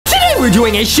we're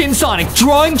doing a Shin Sonic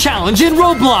drawing challenge in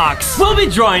Roblox. We'll be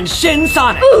drawing Shin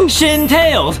Sonic, Shin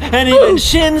Tails, and even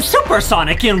Shin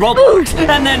Supersonic in Roblox,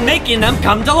 and then making them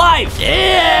come to life.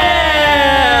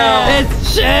 Yeah!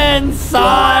 It's Shin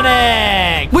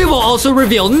Sonic! We will also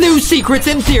reveal new secrets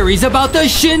and theories about the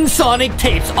Shin Sonic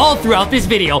tapes all throughout this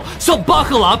video, so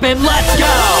buckle up and let's go!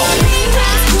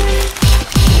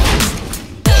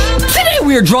 Today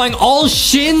we are drawing all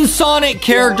Shin Sonic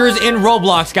characters in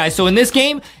Roblox, guys. So in this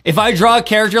game, if I draw a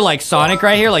character like Sonic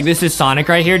right here, like this is Sonic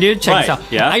right here, dude. Check this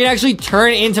out. Yeah. I can actually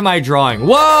turn it into my drawing.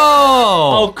 Whoa!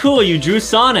 Oh, cool. You drew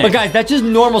Sonic. But guys, that's just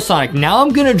normal Sonic. Now I'm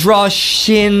gonna draw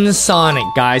Shin Sonic,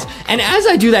 guys. And as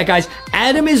I do that, guys,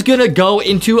 Adam is gonna go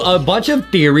into a bunch of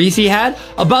theories he had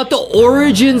about the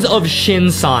origins of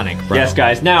Shin Sonic, bro. Yes,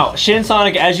 guys. Now, Shin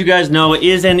Sonic, as you guys know,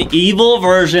 is an evil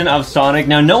version of Sonic.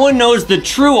 Now, no one knows the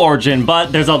true origin,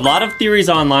 but there's a lot of theories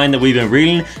online that we've been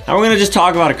reading, and we're gonna just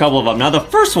talk about a couple of them. Now, the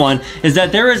first one is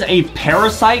that there is a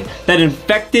parasite that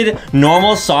infected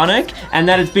normal Sonic, and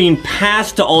that it's being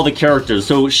passed to all the characters.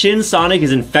 So, Shin Sonic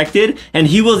is infected, and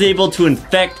he was able to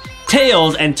infect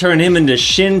Tails and turn him into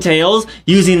Shin Tails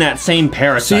using that same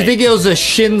parasite. So you think it was a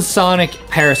Shin Sonic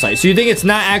parasite? So you think it's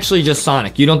not actually just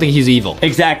Sonic? You don't think he's evil?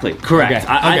 Exactly, correct. Okay.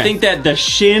 I think that the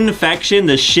Shin infection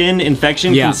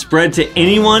can spread to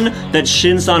anyone that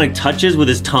Shin Sonic touches with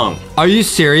his tongue. Are you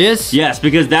serious? Yes,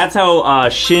 because that's how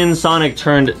Shin Sonic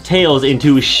turned Tails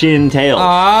into Shin Tails.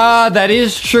 Ah, that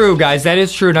is true, guys. That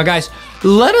is true. Now, guys,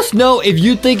 let us know if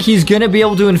you think he's gonna be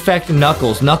able to infect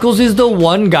Knuckles. Knuckles is the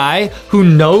one guy who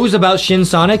knows about Shin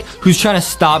Sonic, who's trying to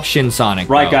stop Shin Sonic,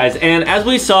 bro. Right, guys, and as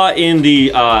we saw in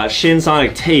the Shin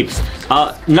Sonic tapes,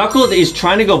 Knuckles is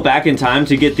trying to go back in time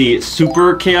to get the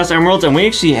Super Chaos Emeralds, and we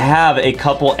actually have a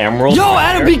couple emeralds. Yo,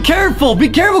 Adam, be careful! Be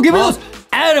careful! Give me those!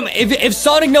 Adam, if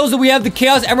Sonic knows that we have the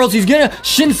Chaos Emeralds,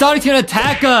 Shin Sonic's gonna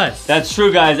attack us! That's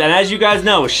true, guys, and as you guys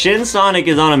know, Shin Sonic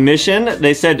is on a mission.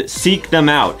 They said seek them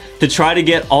out to try to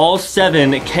get all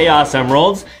 7 Chaos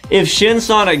Emeralds. If Shin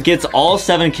Sonic gets all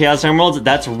 7 Chaos Emeralds,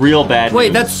 that's real bad.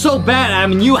 Wait, that's so bad. I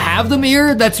mean, you have them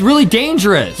here? That's really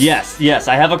dangerous. Yes,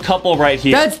 I have a couple right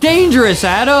here. That's dangerous,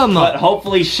 Adam. But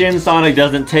hopefully Shin Sonic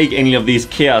doesn't take any of these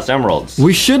Chaos Emeralds.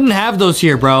 We shouldn't have those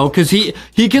here, bro, because he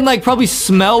can, like, probably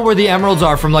smell where the emeralds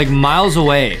are from, like, miles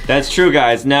away. That's true,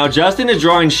 guys. Now, Justin is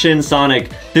drawing Shin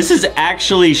Sonic. This is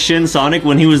actually Shin Sonic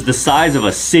when he was the size of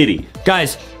a city.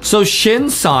 Guys, so Shin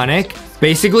Sonic,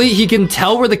 basically, he can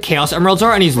tell where the Chaos Emeralds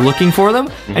are, and he's looking for them,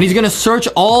 and he's gonna search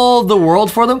all the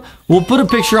world for them. We'll put a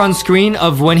picture on screen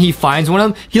of when he finds one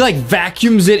of them. He, like,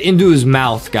 vacuums it into his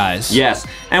mouth, guys. Yes,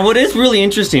 and what is really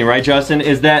interesting, right, Justin,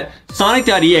 is that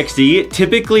Sonic.exe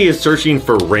typically is searching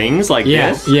for rings like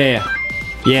this. Yeah.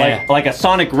 Like a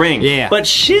Sonic ring. Yeah. But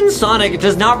Shin Sonic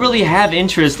does not really have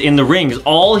interest in the rings.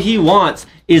 All he wants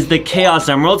is the Chaos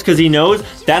Emeralds because he knows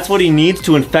that's what he needs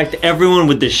to infect everyone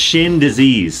with the Shin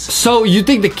disease. So you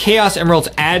think the Chaos Emeralds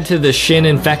add to the Shin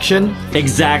infection?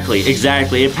 Exactly.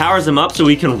 It powers him up so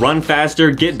he can run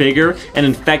faster, get bigger, and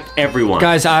infect everyone.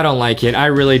 Guys, I don't like it. I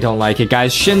really don't like it,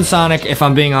 guys. Shin Sonic, if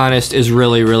I'm being honest, is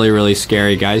really, really, really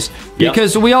scary, guys.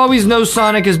 Because we always know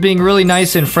Sonic as being really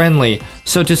nice and friendly.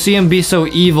 So to see him be so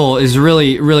evil is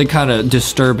really, really kind of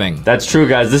disturbing. That's true,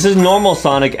 guys. This is normal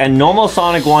Sonic, and normal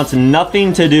Sonic wants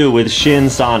nothing to do with Shin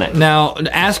Sonic. Now,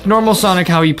 ask normal Sonic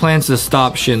how he plans to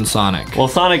stop Shin Sonic. Well,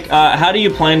 Sonic, how do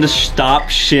you plan to stop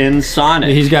Shin Sonic?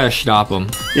 He's got to stop him.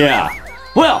 Yeah.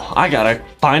 Well, I gotta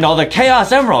find all the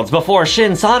Chaos Emeralds before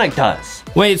Shin Sonic does.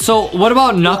 Wait, so what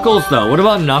about Knuckles, though? What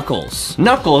about Knuckles?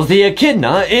 Knuckles the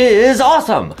Echidna is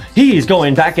awesome. He's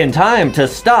going back in time to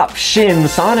stop Shin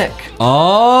Sonic. Oh,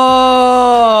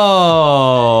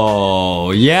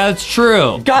 yeah, it's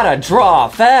true. Gotta draw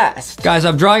fast. Guys,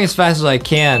 I'm drawing as fast as I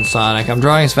can, Sonic. I'm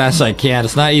drawing as fast as I can.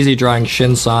 It's not easy drawing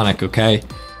Shin Sonic, okay?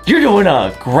 You're doing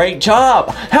a great job.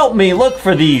 Help me look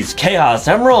for these Chaos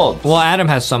Emeralds. Well, Adam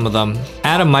has some of them.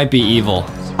 Adam might be evil.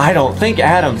 I don't think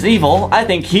Adam's evil. I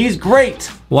think he's great.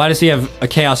 Why does he have a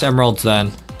Chaos Emeralds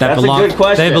then? That's a good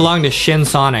question. They belong to Shin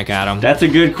Sonic, Adam. That's a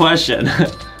good question.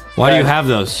 Why do you have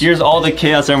those? Here's all the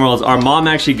Chaos Emeralds. Our mom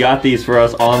actually got these for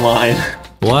us online.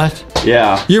 What?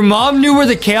 Yeah. Your mom knew where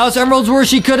the Chaos Emeralds were?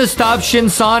 She could have stopped Shin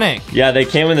Sonic. Yeah, they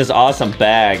came in this awesome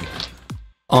bag.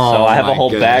 Oh, so I have a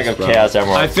whole bag of Chaos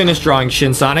Emeralds. I finished drawing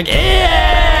Shin Sonic. Ew!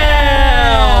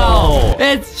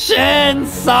 It's Shin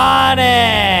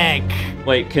Sonic!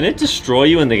 Wait, can it destroy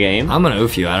you in the game? I'm gonna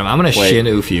oof you, Adam. I'm gonna shin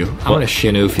oof you. I'm gonna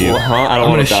shin oof you. I don't I'm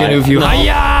want gonna to shin oof you. No.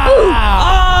 Hi-ya!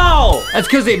 Oh!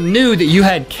 That's because it knew that you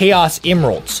had Chaos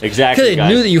Emeralds. Exactly, Because it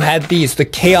knew that you had these, the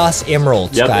Chaos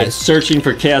Emeralds, Yep, guys. it's searching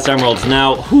for Chaos Emeralds.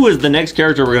 Now, who is the next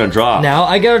character we're gonna draw? Now,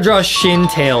 I gotta draw Shin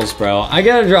Tails, bro. I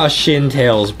gotta draw Shin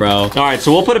Tails, bro. All right,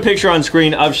 so we'll put a picture on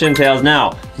screen of Shin Tails.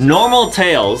 Now, normal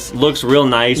Tails looks real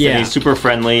nice and he's super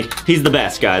friendly. He's the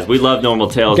best, guys. We love normal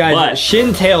Tails, Guys, but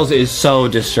Shin Tails is so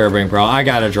disturbing, bro. I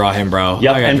gotta draw him, bro.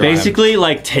 yep, and basically,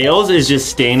 like, Tails is just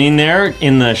standing there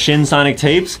in the Shin Sonic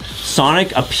tapes.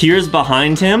 Sonic appears behind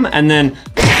him and then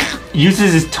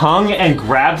uses his tongue and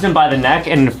grabs him by the neck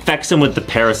and infects him with the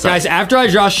parasite. Guys, after I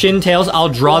draw Shin Tails, I'll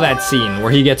draw that scene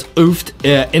where he gets oofed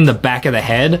in the back of the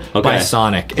head by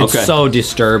Sonic. It's so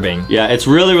disturbing. Yeah, it's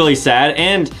really, really sad.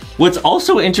 And what's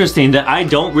also interesting that I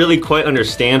don't really quite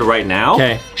understand right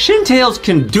now, Shin Tails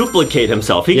can duplicate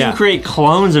himself. He can create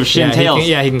clones of Shin Tails.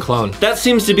 He can clone. That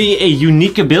seems to be a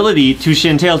unique ability to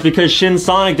Shin Tails because Shin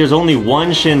Sonic, there's only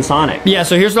one Shin Sonic. Yeah,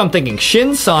 so here's what I'm thinking.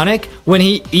 Shin Sonic, when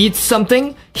he eats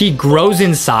something, he grows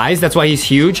in size. That's why he's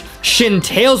huge. Shin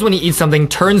Tails, when he eats something,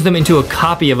 turns them into a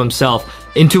copy of himself,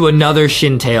 into another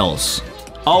Shin Tails.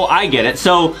 Oh, I get it.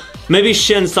 So maybe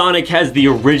Shin Sonic has the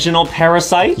original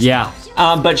parasite. Yeah.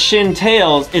 But Shin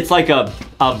Tails, it's like a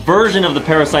version of the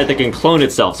parasite that can clone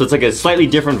itself. So it's like a slightly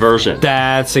different version.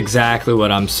 That's exactly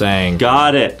what I'm saying.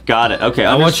 Got it. Got it. Okay,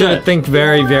 I want you to think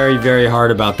very, very, very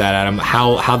hard about that, Adam.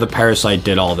 How the parasite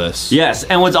did all this. Yes,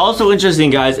 and what's also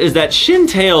interesting, guys, is that Shin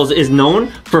Tails is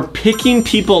known for picking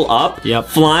people up,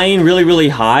 flying really, really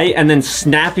high, and then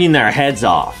snapping their heads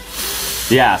off.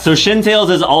 Yeah, so Shin Tails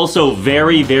is also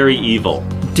very, very evil.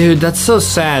 Dude, that's so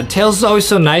sad. Tails is always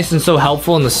so nice and so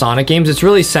helpful in the Sonic games. It's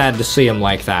really sad to see him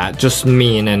like that. Just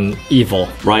mean and evil.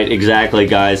 Right, exactly,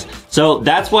 guys. So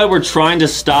that's why we're trying to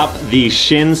stop the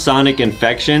Shin Sonic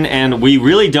infection, and we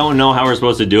really don't know how we're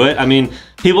supposed to do it. I mean,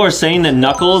 people are saying that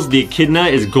Knuckles, the echidna,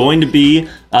 is going to be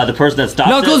the person that stops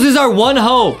Knuckles is our one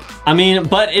hope. I mean,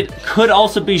 but it could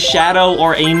also be Shadow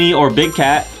or Amy or Big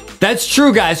Cat. That's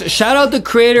true, guys. Shout out the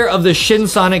creator of the Shin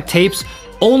Sonic tapes.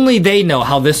 Only they know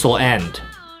how this will end.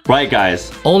 Right,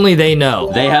 guys. Only they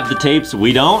know. They have the tapes,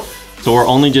 we don't, so we're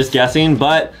only just guessing,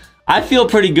 but I feel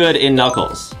pretty good in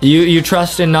Knuckles. You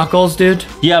trust in Knuckles, dude?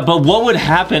 Yeah, but what would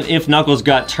happen if Knuckles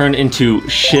got turned into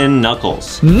Shin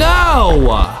Knuckles? No!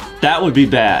 That would be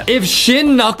bad. If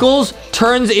Shin Knuckles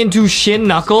turns into Shin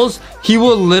Knuckles, he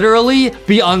will literally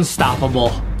be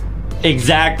unstoppable.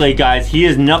 Exactly, guys. He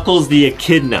is Knuckles the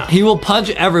Echidna. He will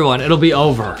punch everyone. It'll be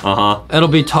over. It'll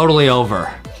be totally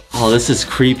over. Oh, this is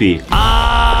creepy.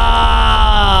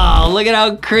 Oh, look at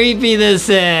how creepy this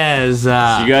is.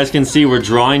 So you guys can see we're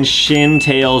drawing Shin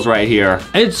Tails right here.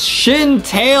 It's Shin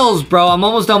Tails, bro. I'm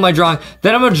almost done my drawing.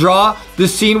 Then I'm gonna draw the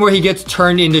scene where he gets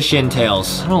turned into Shin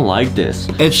Tails. I don't like this.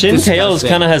 It's Shin disgusting. Tails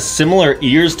kind of has similar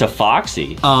ears to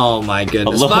Foxy. Oh my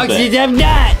goodness. A little Foxy, bit.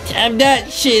 I'm not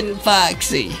Shin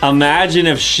Foxy. Imagine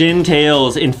if Shin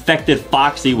Tails infected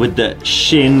Foxy with the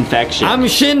Shin-fection. I'm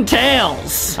Shin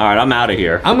Tails. All right, I'm out of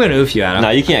here. I'm gonna oof you, Adam.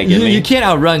 No, you can't get me. You can't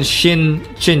outrun Shin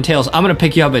Tails. I'm gonna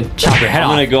pick you up and chop your head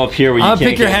off. I'm gonna go up here where you can't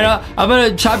pick your get head me. off. I'm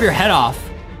gonna chop your head off.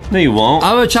 No, you won't.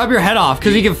 I'm gonna chop your head off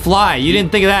because he can fly. You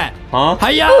didn't think of that. Huh?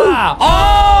 Hiya!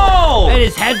 Oh! And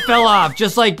his head fell off,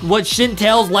 just like what Shin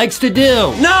Tails likes to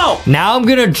do. No! Now I'm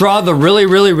gonna draw the really,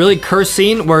 really, really cursed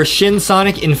scene where Shin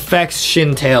Sonic infects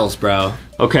Shin Tails, bro.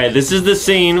 Okay, this is the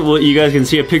scene. Well, you guys can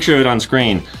see a picture of it on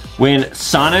screen. When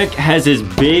Sonic has his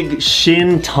big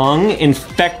Shin tongue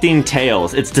infecting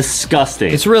Tails. It's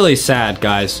disgusting. It's really sad,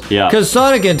 guys. Yeah. Because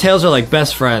Sonic and Tails are like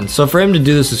best friends, so for him to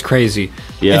do this is crazy.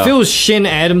 Yeah. If it was Shin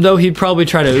Adam, though, he'd probably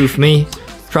try to oof me.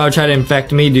 Probably try to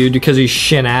infect me, dude, because he's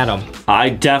Shin Adam. I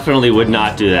definitely would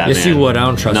not do that, Yes, man. you would. I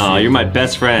don't trust you. No, you're my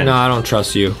best friend. No, I don't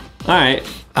trust you. All right.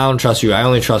 I don't trust you. I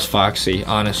only trust Foxy,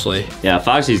 honestly. Yeah,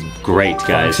 Foxy's great,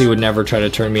 guys. Foxy would never try to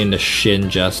turn me into Shin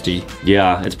Justy.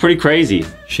 Yeah, it's pretty crazy.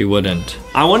 She wouldn't.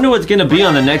 I wonder what's gonna be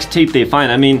on the next tape they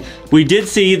find. I mean, we did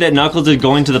see that Knuckles is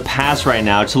going to the past right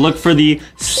now to look for the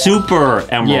Super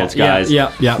Emeralds, guys.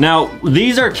 Yeah. Now,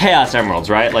 these are Chaos Emeralds,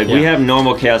 right? Like, we have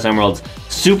normal Chaos Emeralds.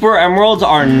 Super Emeralds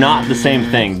are not the same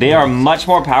thing. They are much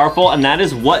more powerful, and that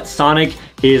is what Sonic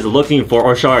is looking for.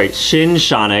 Or sorry, Shin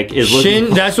Sonic is looking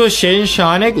for. That's what Shin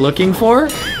Sonic looking for?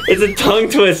 It's a tongue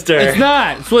twister. It's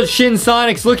not. It's what Shin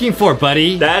Sonic's looking for,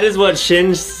 buddy. That is what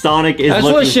Shin Sonic is looking for.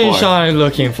 That's what Shin Sonic's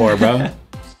looking for, bro.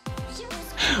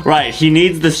 Right, he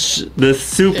needs the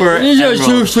Super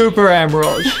Emerald. Super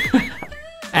Emerald.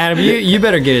 Adam, you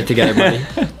better get it together, buddy.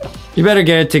 You better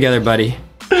get it together, buddy.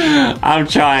 I'm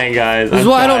trying, guys. This is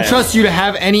why I don't trust you to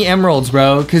have any emeralds,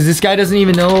 bro. Because this guy doesn't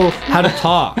even know how to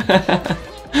talk.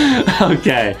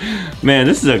 Okay. Man,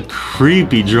 this is a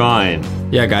creepy drawing.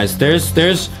 Yeah, guys,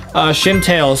 there's Shin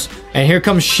Tails, and here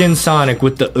comes Shin Sonic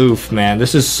with the oof, man.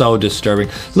 This is so disturbing.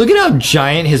 Look at how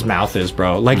giant his mouth is,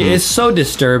 bro. Like, it's so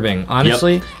disturbing,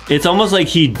 honestly. Yep. It's almost like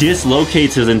he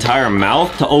dislocates his entire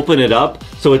mouth to open it up,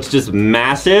 so it's just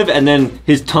massive, and then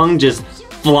his tongue just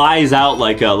flies out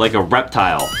like a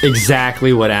reptile.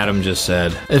 Exactly what Adam just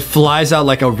said. It flies out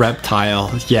like a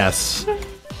reptile. Yes.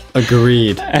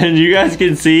 Agreed. And you guys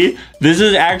can see, this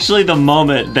is actually the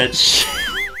moment that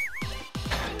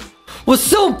What's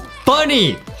so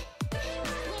funny?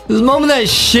 This moment that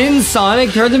Shin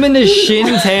Sonic turns him into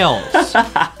Shin Tails.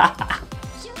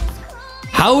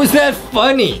 How is that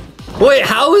funny? Wait,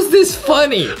 how is this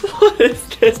funny? What is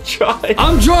this drawing?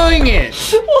 I'm drawing it.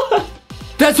 What?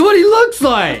 That's what he looks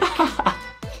like.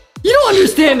 You don't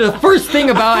understand the first thing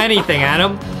about anything,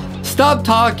 Adam. Stop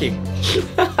talking.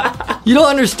 You don't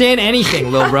understand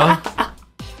anything, little bro.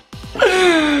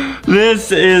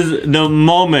 This is the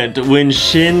moment when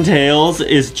Shin Tails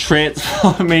is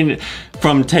transforming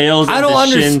from Tails into Shin Tails. I don't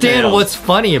understand what's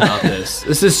funny about this.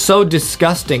 This is so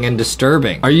disgusting and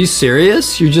disturbing. Are you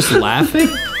serious? You're just laughing?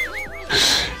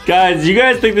 Guys, you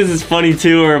guys think this is funny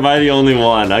too, or am I the only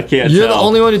one? I can't tell. You're the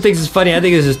only one who thinks it's funny. I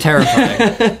think this is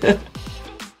terrifying.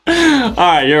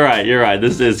 Alright, you're right.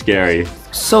 This is scary.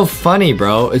 So funny,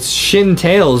 bro. It's Shin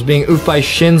Tails being oofed by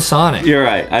Shin Sonic. You're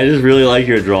right. I just really like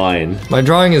your drawing. My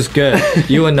drawing is good.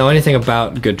 You wouldn't know anything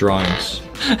about good drawings.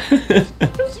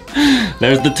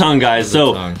 There's the tongue, guys.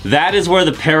 So that is where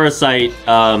the parasite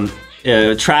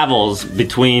travels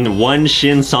between one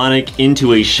Shin Sonic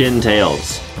into a Shin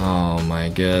Tails. Oh my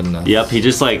goodness. Yep, he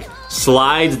just like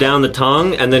slides down the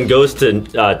tongue and then goes to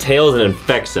Tails and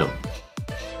infects him.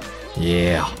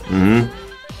 Yeah.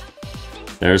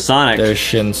 There's Sonic. There's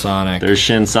Shin Sonic. There's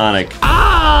Shin Sonic.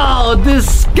 Oh,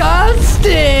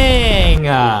 disgusting!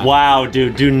 Wow,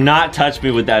 dude, do not touch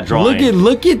me with that drawing.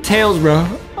 Look at Tails, bro.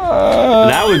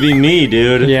 That would be me,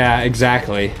 dude. Yeah,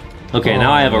 exactly. Okay,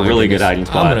 now I have a really good hiding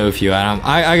spot. I'm gonna oof you, Adam.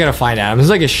 I gotta find Adam. It's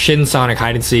like a Shin Sonic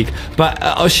hide and seek,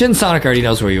 but Shin Sonic already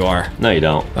knows where you are. No, you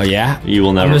don't. Oh yeah? You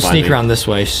will never I'm gonna find sneak me. around this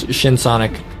way. Shin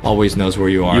Sonic always knows where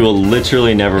you are. You will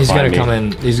literally never find me. He's gonna come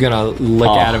in. He's gonna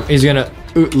look at him. He's gonna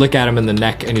look at him in the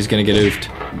neck, and he's gonna get oofed.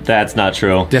 That's not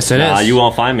true. Yes, it is. You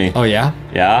won't find me. Oh yeah?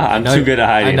 Yeah, I'm too good at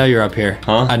hiding. I know you're up here.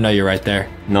 Huh? I know you're right there.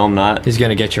 No, I'm not. He's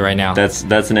gonna get you right now. That's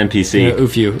an NPC. He's gonna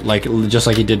oof you, just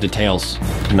like he did to Tails.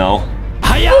 No.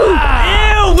 Hiya!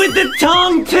 Ew, with the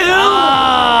tongue too!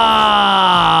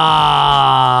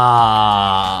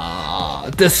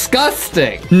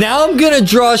 Disgusting. Now I'm gonna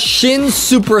draw Shin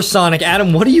Supersonic.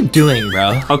 Adam, what are you doing,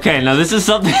 bro? Okay, now this is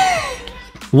something...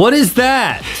 What is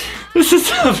that? This is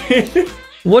something...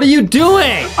 What are you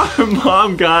doing? Our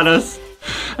mom got us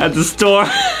at the store.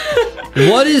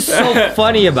 What is so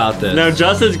funny about this? Now,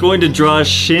 Justin's going to draw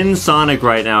Shin Sonic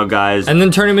right now, guys. And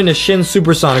then turn him into Shin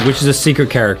Supersonic, which is a secret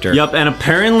character. Yep, and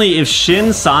apparently if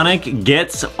Shin Sonic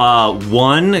gets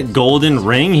one golden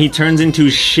ring, he turns into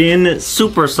Shin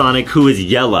Supersonic, who is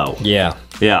yellow. Yeah.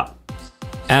 Yeah.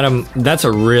 Adam, that's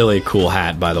a really cool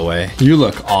hat, by the way. You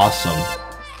look awesome.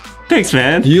 Thanks,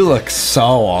 man. You look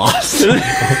so awesome.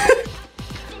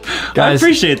 Guys, I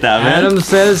appreciate that, man.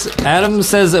 Adam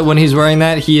says that when he's wearing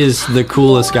that, he is the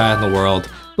coolest guy in the world.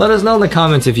 Let us know in the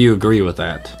comments if you agree with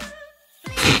that.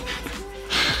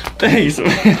 Thanks,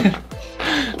 man.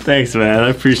 Thanks, man. I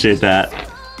appreciate that.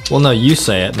 Well, no, you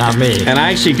say it, not me. And I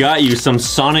actually got you some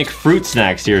Sonic fruit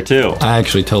snacks here, too. I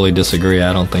actually totally disagree.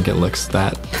 I don't think it looks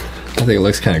that... I think it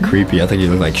looks kind of creepy. I think you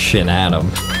look like Shin Adam.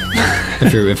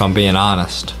 if I'm being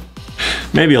honest.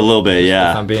 Maybe a little bit,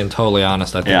 yeah. If I'm being totally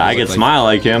honest, I think I could smile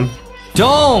like him.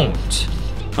 Don't!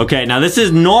 Okay, now this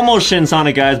is normal Shin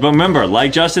Sonic, guys, but remember,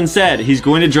 like Justin said, he's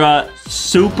going to draw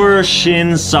Super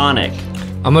Shin Sonic.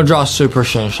 I'm gonna draw Super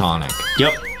Shin Sonic.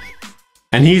 Yep.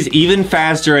 And he's even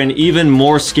faster and even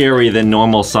more scary than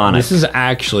normal Sonic. This is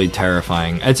actually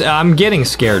terrifying. I'm getting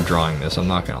scared drawing this, I'm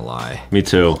not gonna lie. Me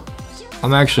too.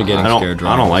 I'm actually getting scared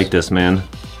drawing I don't this. like this, man.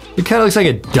 It kind of looks like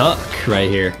a duck right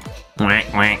here. Oh,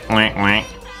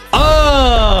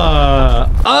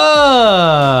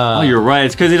 you're right.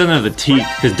 It's because he doesn't have the teeth.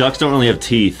 Because ducks don't really have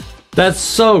teeth. That's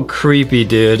so creepy,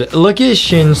 dude. Look at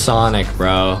Shin Sonic,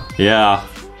 bro. Yeah.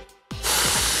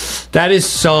 That is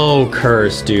so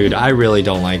cursed, dude. I really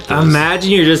don't like this. Imagine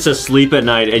you're just asleep at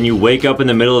night and you wake up in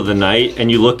the middle of the night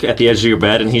and you look at the edge of your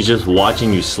bed and he's just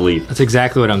watching you sleep. That's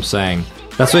exactly what I'm saying.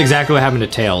 That's exactly what happened to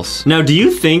Tails. Now, do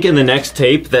you think in the next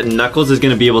tape that Knuckles is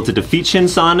going to be able to defeat Shin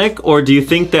Sonic? Or do you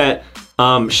think that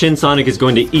Shin Sonic is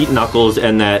going to eat Knuckles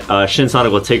and that Shin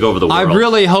Sonic will take over the world? I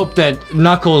really hope that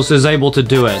Knuckles is able to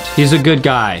do it. He's a good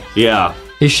guy. Yeah.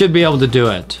 He should be able to do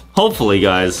it. Hopefully,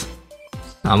 guys.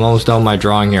 I'm almost done with my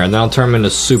drawing here. And then I'll turn him into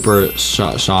Super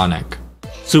Sonic.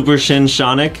 Super Shin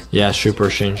Sonic? Yeah, Super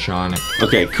Shin Sonic.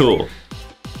 Okay, cool.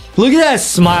 Look at that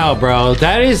smile, bro.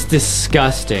 That is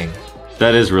disgusting.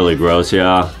 That is really gross,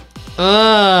 yeah.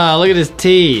 Look at his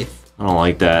teeth. I don't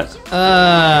like that.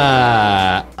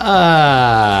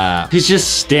 He's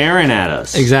just staring at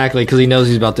us. Exactly, because he knows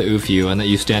he's about to oof you and that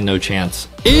you stand no chance.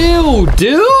 Ew,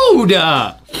 dude! Look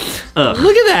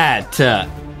at that!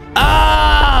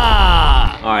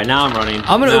 Alright, now I'm running.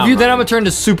 I'm gonna oof you, then I'm gonna turn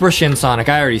to Super Shin Sonic.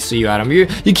 I already see you, Adam. You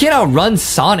can't outrun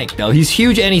Sonic, though. He's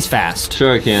huge and he's fast.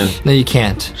 Sure I can. No, you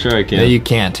can't. Sure I can. No, you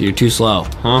can't. You're too slow.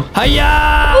 Huh? Hiya!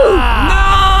 No!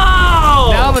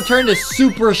 Now I'm gonna turn to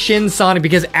Super Shin Sonic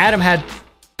because Adam had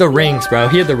the rings, bro.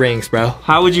 He had the rings, bro.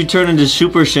 How would you turn into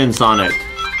Super Shin Sonic?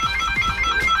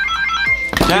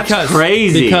 That's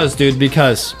crazy.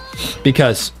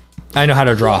 Because I know how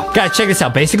to draw. Guys, check this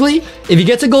out. Basically, if he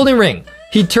gets a golden ring,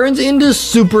 he turns into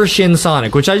Super Shin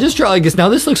Sonic, which I just draw like this. Now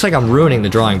this looks like I'm ruining the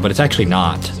drawing, but it's actually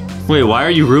not. Wait, why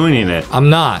are you ruining it? I'm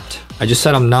not. I just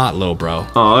said I'm not, little bro.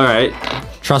 Oh, alright.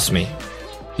 Trust me.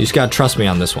 You just gotta trust me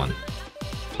on this one.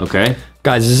 Okay.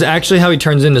 Guys, this is actually how he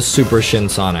turns into Super Shin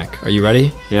Sonic. Are you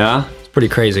ready? Yeah? It's pretty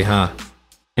crazy, huh?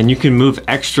 And you can move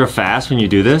extra fast when you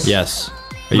do this? Yes.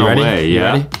 Are you No ready? way, You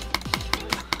yeah. ready?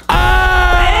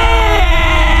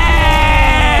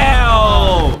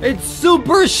 It's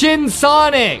Super Shin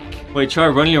Sonic! Wait, try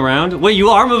running around? Wait, you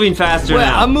are moving faster Wait,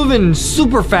 now. I'm moving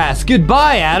super fast.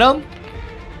 Goodbye, Adam.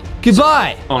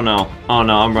 Goodbye. Oh no,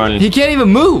 I'm running. He can't even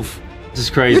move. This is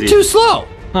crazy. You're too slow.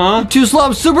 Huh? You're too slow.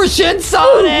 I'm Super Shin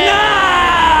Sonic! No!